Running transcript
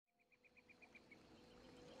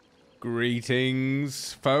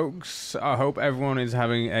Greetings, folks. I hope everyone is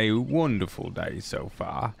having a wonderful day so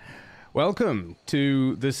far. Welcome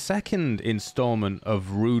to the second installment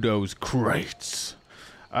of Rudo's Crates.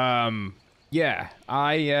 Yeah,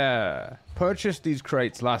 I purchased these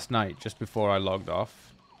crates last night just before I logged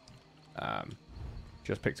off.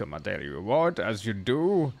 Just picked up my daily reward, as you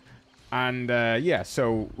do. And yeah,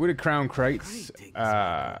 so with the crown crates,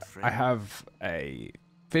 I have a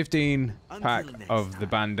 15 pack of the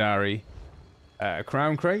Baandari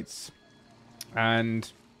crown crates, and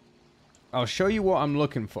I'll show you what I'm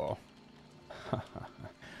looking for.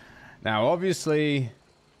 Now, obviously,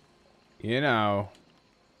 you know,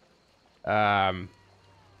 when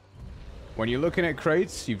you're looking at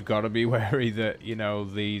crates, you've got to be wary that, you know,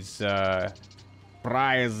 these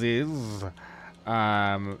prizes,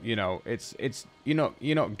 you know,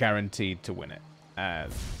 you're not guaranteed to win it.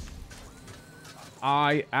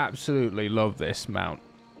 I absolutely love this mount,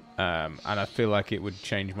 and I feel like it would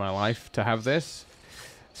change my life to have this.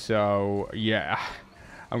 So yeah,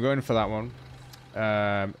 I'm going for that one.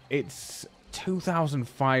 It's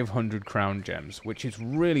 2,500 crown gems, which is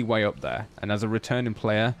really way up there. And as a returning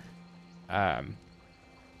player,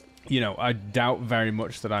 you know, I doubt very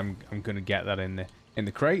much that I'm going to get that in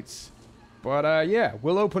the crates. But yeah,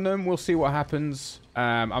 we'll open them. We'll see what happens.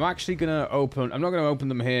 I'm actually gonna open. I'm not gonna open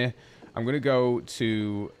them here. I'm going to go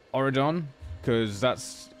to Oridon, because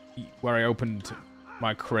that's where I opened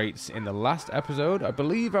my crates in the last episode. I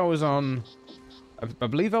believe I was on... I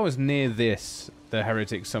believe I was near this, the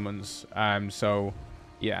Heretic Summons. So,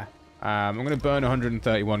 yeah. I'm going to burn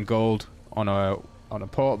 131 gold on a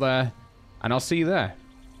port there, and I'll see you there.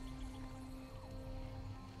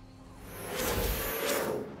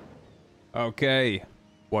 Okay.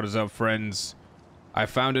 What is up, friends? I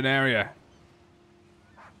found an area.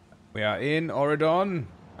 We are in Oridon,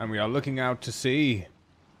 and we are looking out to sea.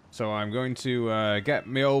 So I'm going to get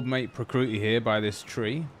my old mate Prakruti here by this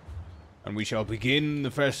tree, and we shall begin the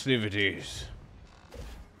festivities.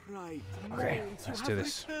 Right. Okay, let's do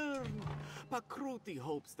this. Prakruti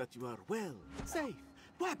hopes that you are well, safe.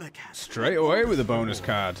 Wabakat. Straight away with a bonus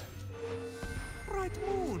card. Bright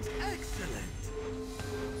moons, excellent.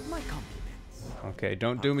 My compliments. Okay,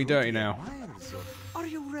 don't do me dirty now. Are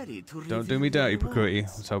you ready to Don't do me dirty, Prakruti.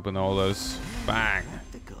 Let's open all those. Bang.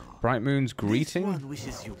 Bright Moon's greeting. This one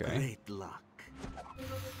wishes you Okay. great luck.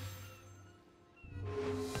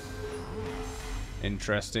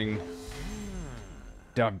 Interesting.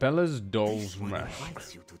 Darbella's Doll's This one Mask.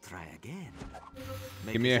 invites you to try again.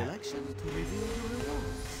 Make Give me a... selection to reveal your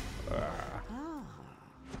rewards.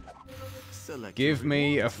 Select Give your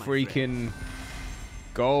me a rewards, my friend. freaking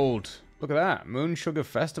gold. Look at that. Moon Sugar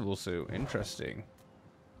Festival suit. Interesting.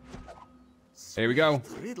 Here we go.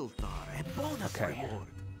 A bonus Okay. reward.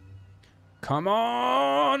 Come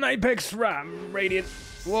on, Apex Ram Radiant.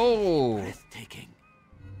 Whoa. Breathtaking.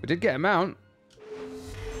 We did get a mount,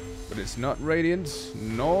 but it's not Radiant,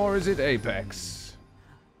 nor is it Apex.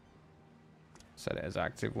 Set it as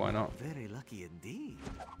active, why not? Very lucky indeed.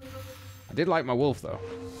 I did like my wolf, though.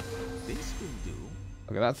 This will do.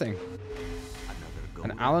 Look at that thing.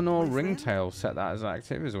 Another An golden, Alanor my friend. ringtail, set that as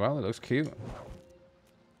active as well. It looks cute.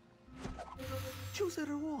 Choose a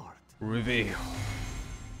reward. Reveal.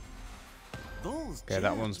 Those Okay,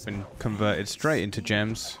 that one's gems been are converted straight into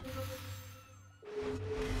gems.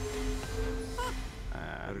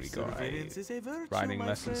 And we got a perseverance is a virtue, riding my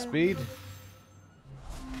lesson friend. speed.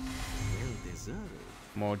 Well deserved.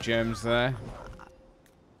 More gems there.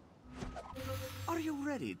 Are you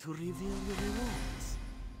ready to reveal your rewards?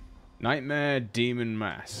 Nightmare Demon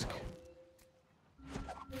Mask.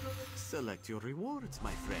 Select your rewards,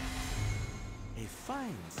 my friend. A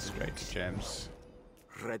fine Straight to selection. gems.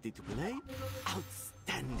 Ready to play?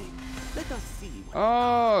 Outstanding. Let us see what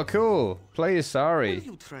Oh, cool. Play Will Asari.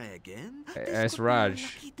 you try again? S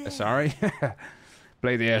Raj. Asari?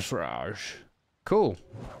 Play the S Raj. Cool.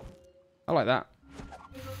 I like that.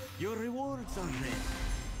 Your rewards are ready.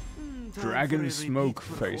 Time for a Dragon repeat Smoke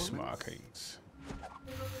face performance. markings.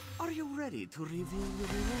 Are you ready to reveal your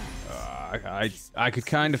rewards? I could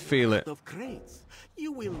kind of feel it. Of crates.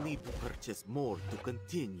 You will need to purchase more to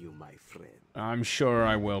continue, my friend. I'm sure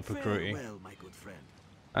I will, Prakruti. Farewell, my good friend.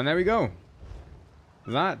 And there we go.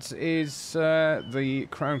 That is the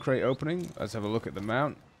crown crate opening. Let's have a look at the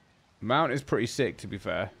mount. Mount is pretty sick, to be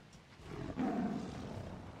fair.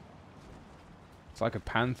 It's like a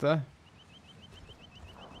panther.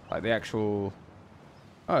 Like the actual...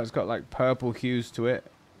 Oh, it's got like purple hues to it.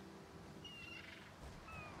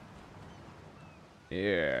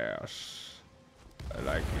 Yes. I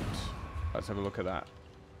like it. Let's have a look at that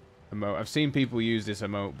emote. I've seen people use this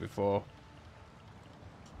emote before.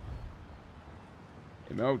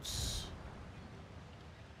 Emotes.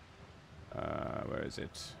 Where is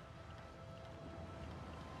it?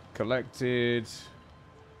 Collected.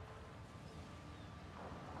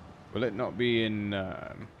 Will it not be in...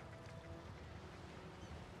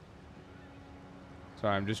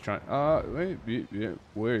 Sorry, I'm just trying... wait, yeah,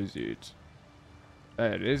 where is it?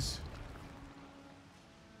 There it is.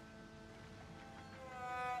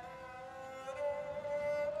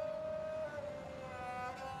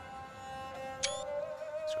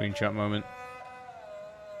 Screenshot moment.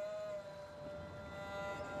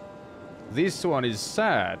 This one is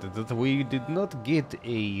sad that we did not get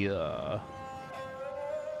a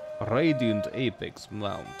Radiant Apex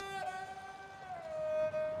mount.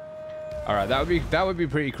 All right, that would be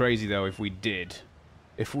pretty crazy though if we did.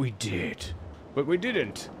 If we did. But we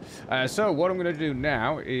didn't. So what I'm going to do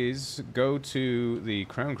now is go to the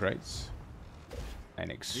crown crates and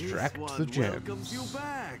extract the gems.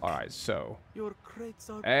 Alright, so Your crates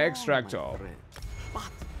are extract gone, my all. friend.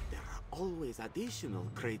 But there are always additional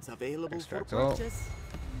crates available Extract for all. purchase.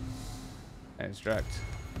 Extract.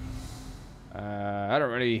 I don't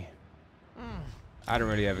really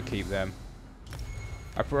ever keep them.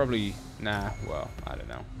 I probably... Nah, well, I don't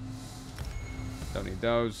know. Don't need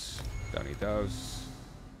those. Don't need those.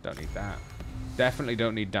 Don't need that. Definitely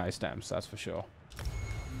don't need die stamps, that's for sure.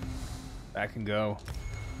 That can go.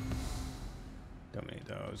 Don't need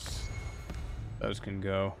those. Those can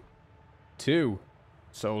go. 2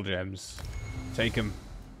 soul gems. Take them.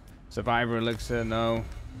 Survivor elixir, no.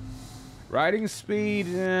 Riding speed,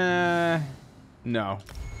 no.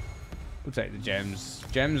 We'll take the gems.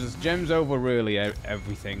 Gems over really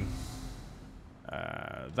everything.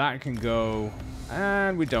 That can go.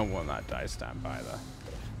 And we don't want that die stamp either.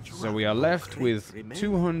 So we are left with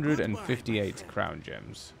 258 crown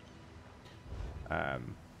gems.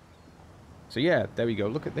 So yeah, there we go.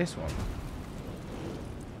 Look at this one.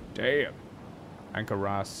 Damn.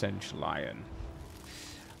 Ankara Cinch Lion.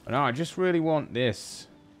 No, I just really want this.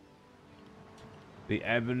 The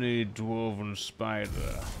Ebony Dwarven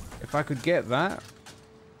Spider. If I could get that.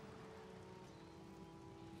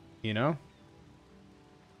 You know?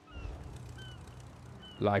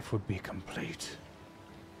 Life would be complete.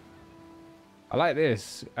 I like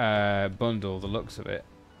this bundle, the looks of it.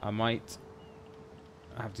 I might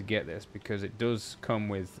have to get this because it does come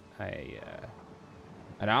with an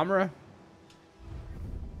armorer.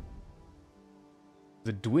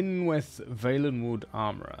 The Dwynweth Valenwood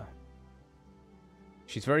armorer.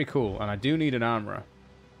 She's very cool, and I do need an armorer.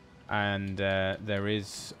 And there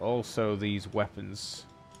is also these weapons,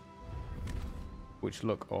 which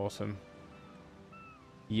look awesome.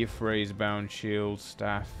 Yifray's bound shield,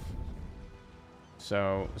 staff.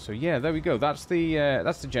 So yeah, there we go. That's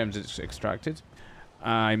the gems it's extracted.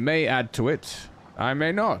 I may add to it. I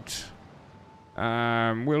may not.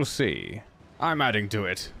 We'll see. I'm adding to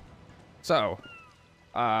it. So,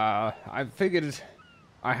 I figured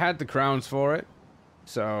I had the crowns for it.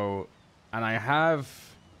 So, and I have...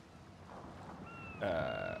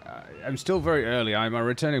 I'm still very early. I'm a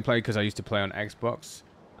returning player because I used to play on Xbox.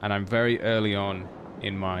 And I'm very early on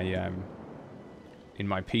in my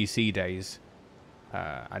PC days.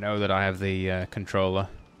 I know that I have the controller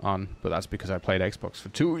on, but that's because I played Xbox for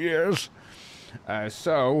 2 years.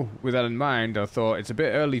 So, with that in mind, I thought it's a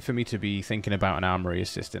bit early for me to be thinking about an armory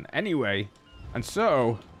assistant. Anyway, and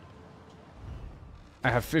so... I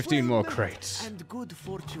have 15 more crates. And good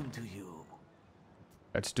fortune to you.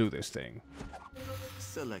 Let's do this thing.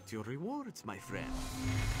 Select your rewards, my friend.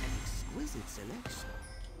 An exquisite selection.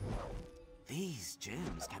 These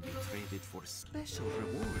gems can be traded for special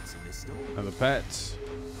rewards in the store. Another pet.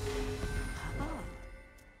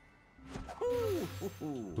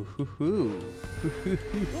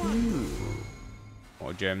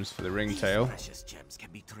 More gems for the ringtail. Precious gems can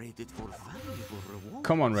be traded for valuable rewards.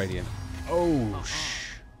 Come on, Radiant. Oh,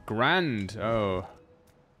 grand. Oh.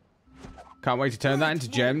 Can't wait to turn that into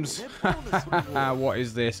gems. What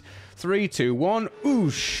is this? 3, 2, 1.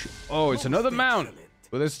 Oosh. Oh, it's another mount.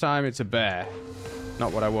 But this time it's a bear.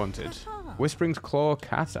 Not what I wanted. Whispering's Claw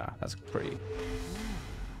Kata. That's pretty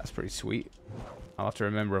sweet. I'll have to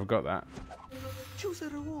remember I've got that. Choose a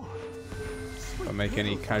reward. Don't make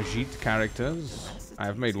any Khajiit characters. I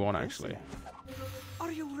have made one actually.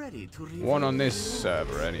 Are you ready to one on this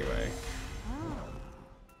server anyway.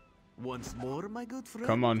 Once more, my good friend.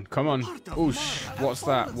 Come on, come on. Oosh. What's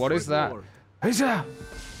that? What is that? Huzzah!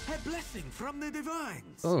 A blessing from the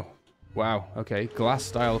divines. Oh. Wow, okay. Glass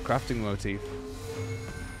style crafting motif.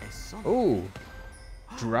 Oh.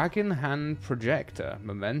 Dragon hand projector.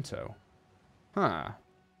 Memento. Huh.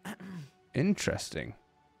 Interesting.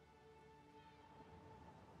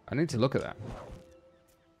 I need to look at that.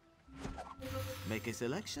 Make a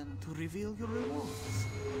selection to reveal your rewards.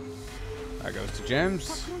 That goes to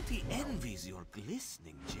gems. Prakriti envies your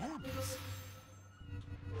glistening gems.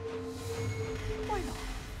 Why not?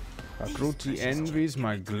 Prakriti envies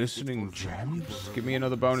my glistening gems. Give me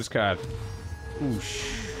another bonus card. Whoosh.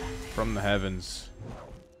 From the heavens.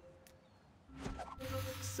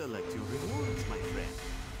 Select your rewards, my friend.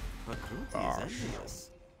 Prakriti is envious.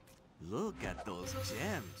 Look at those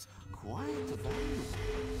gems. Quite valuable.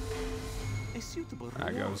 A suitable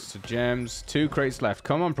reward. That goes to gems. 2 crates left.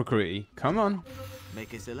 Come on, Prakriti. Come on.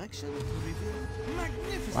 Make a selection to reveal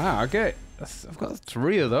magnificent. Wow, I get it. I've got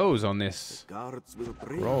 3 of those on this Cards will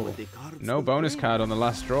bring roll. what the cards No will bonus bring. card on the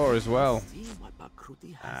last draw as well. See what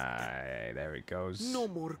Prakriti has Aye, there it goes. No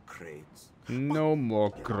more crates. No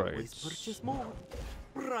more You can always crates. purchase more.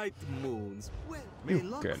 Bright moons. Well, may You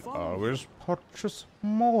luck can follow always purchase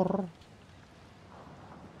more.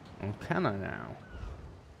 Oh, can I now?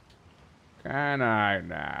 Can I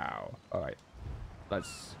now? All right,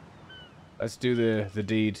 let's do the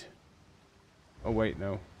deed. Oh wait,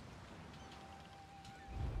 no.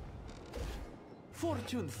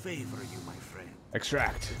 Fortune favor you, my friend.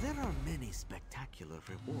 Extract. There are many spectacular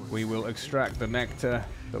rewards. We will extract the nectar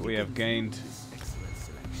that we have gained. This excellent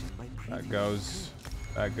selection by That previous goes.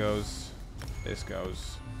 That goes. This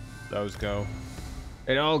goes. Those go.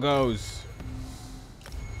 It all goes.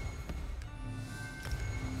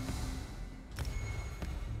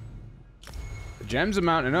 The gems are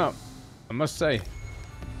mounting up, I must say.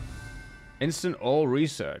 Instant all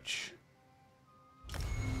research.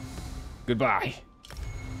 Goodbye.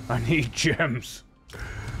 I need gems.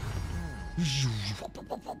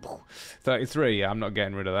 33, I'm not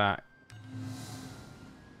getting rid of that.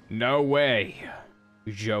 No way.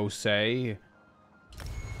 Jose.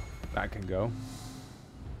 That can go.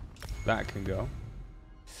 That can go.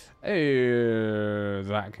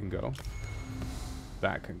 That can go.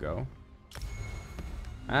 That can go.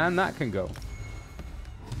 And that can go.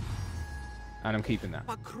 And I'm keeping that.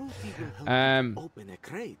 Prakriti will help you open a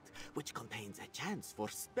crate, which contains a chance for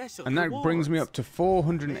special And that rewards. brings me up to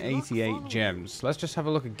 488 gems. Let's just have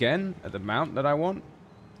a look again at the mount that I want.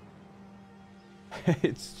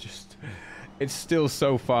 It's still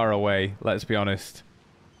so far away, let's be honest.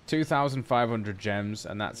 2,500 gems,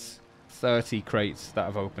 and that's 30 crates that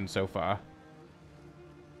I've opened so far.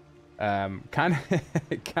 Kind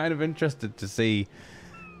of interested to see,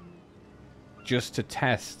 just to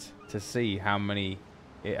test, to see how many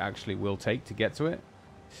it actually will take to get to it.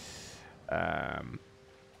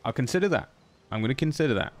 I'll consider that. I'm going to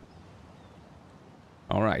consider that.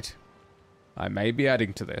 All right. I may be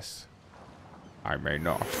adding to this. I may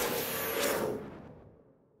not.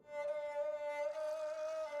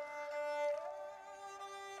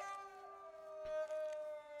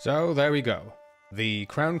 So there we go. The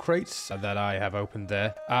crown crates that I have opened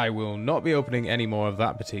there. I will not be opening any more of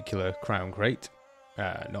that particular crown crate.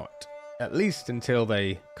 Not at least until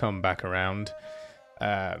they come back around.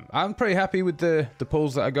 I'm pretty happy with the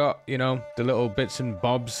pulls that I got. You know, the little bits and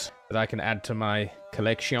bobs that I can add to my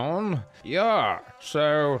collection. Yeah,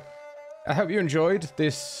 so I hope you enjoyed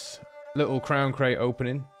this little crown crate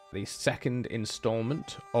opening. The second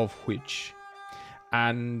installment of which.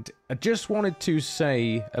 And I just wanted to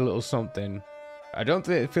say a little something. I don't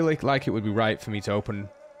feel like it would be right for me to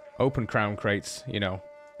open crown crates, you know,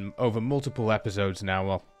 over multiple episodes now,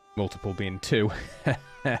 well, multiple being 2,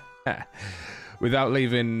 without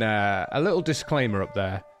leaving a little disclaimer up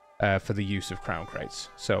there for the use of crown crates.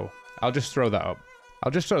 So I'll just throw that up.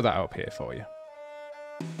 I'll just throw that up here for you.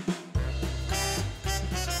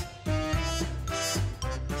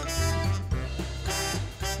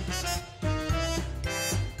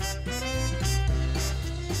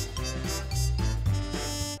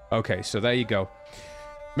 Okay, so there you go.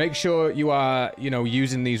 Make sure you are, you know,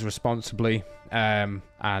 using these responsibly, and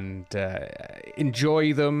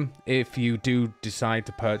enjoy them if you do decide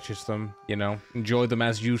to purchase them. You know, enjoy them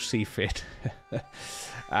as you see fit.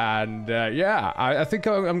 And yeah, I think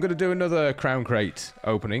I'm going to do another crown crate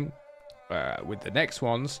opening with the next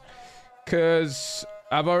ones, because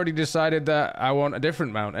I've already decided that I want a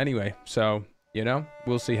different mount anyway. So, you know,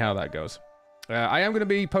 we'll see how that goes. I am going to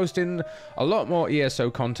be posting a lot more ESO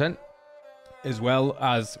content, as well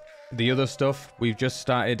as the other stuff. We've just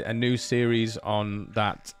started a new series on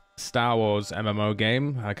that Star Wars MMO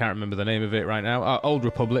game. I can't remember the name of it right now. Old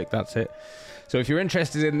Republic, that's it. So if you're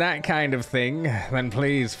interested in that kind of thing, then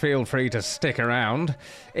please feel free to stick around.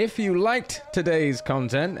 If you liked today's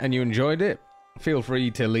content and you enjoyed it, feel free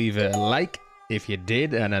to leave a like if you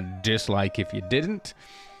did and a dislike if you didn't.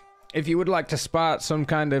 if you would like to start some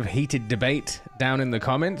kind of heated debate down in the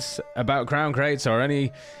comments about crown crates or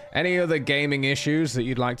any other gaming issues that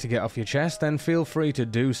you'd like to get off your chest, then feel free to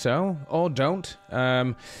do so, or don't.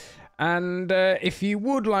 And if you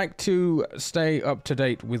would like to stay up to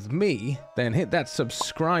date with me, then hit that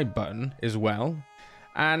subscribe button as well.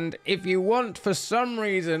 And if you want, for some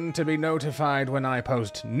reason, to be notified when I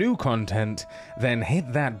post new content, then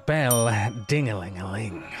hit that bell,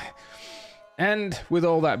 ding-a-ling-a-ling. And with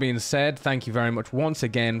all that being said, thank you very much once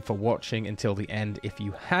again for watching until the end. If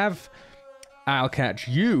you have, I'll catch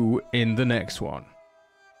you in the next one.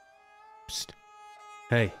 Psst.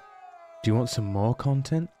 Hey, do you want some more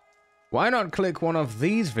content? Why not click one of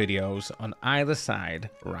these videos on either side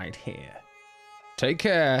right here. Take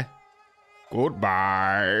care. Goodbye.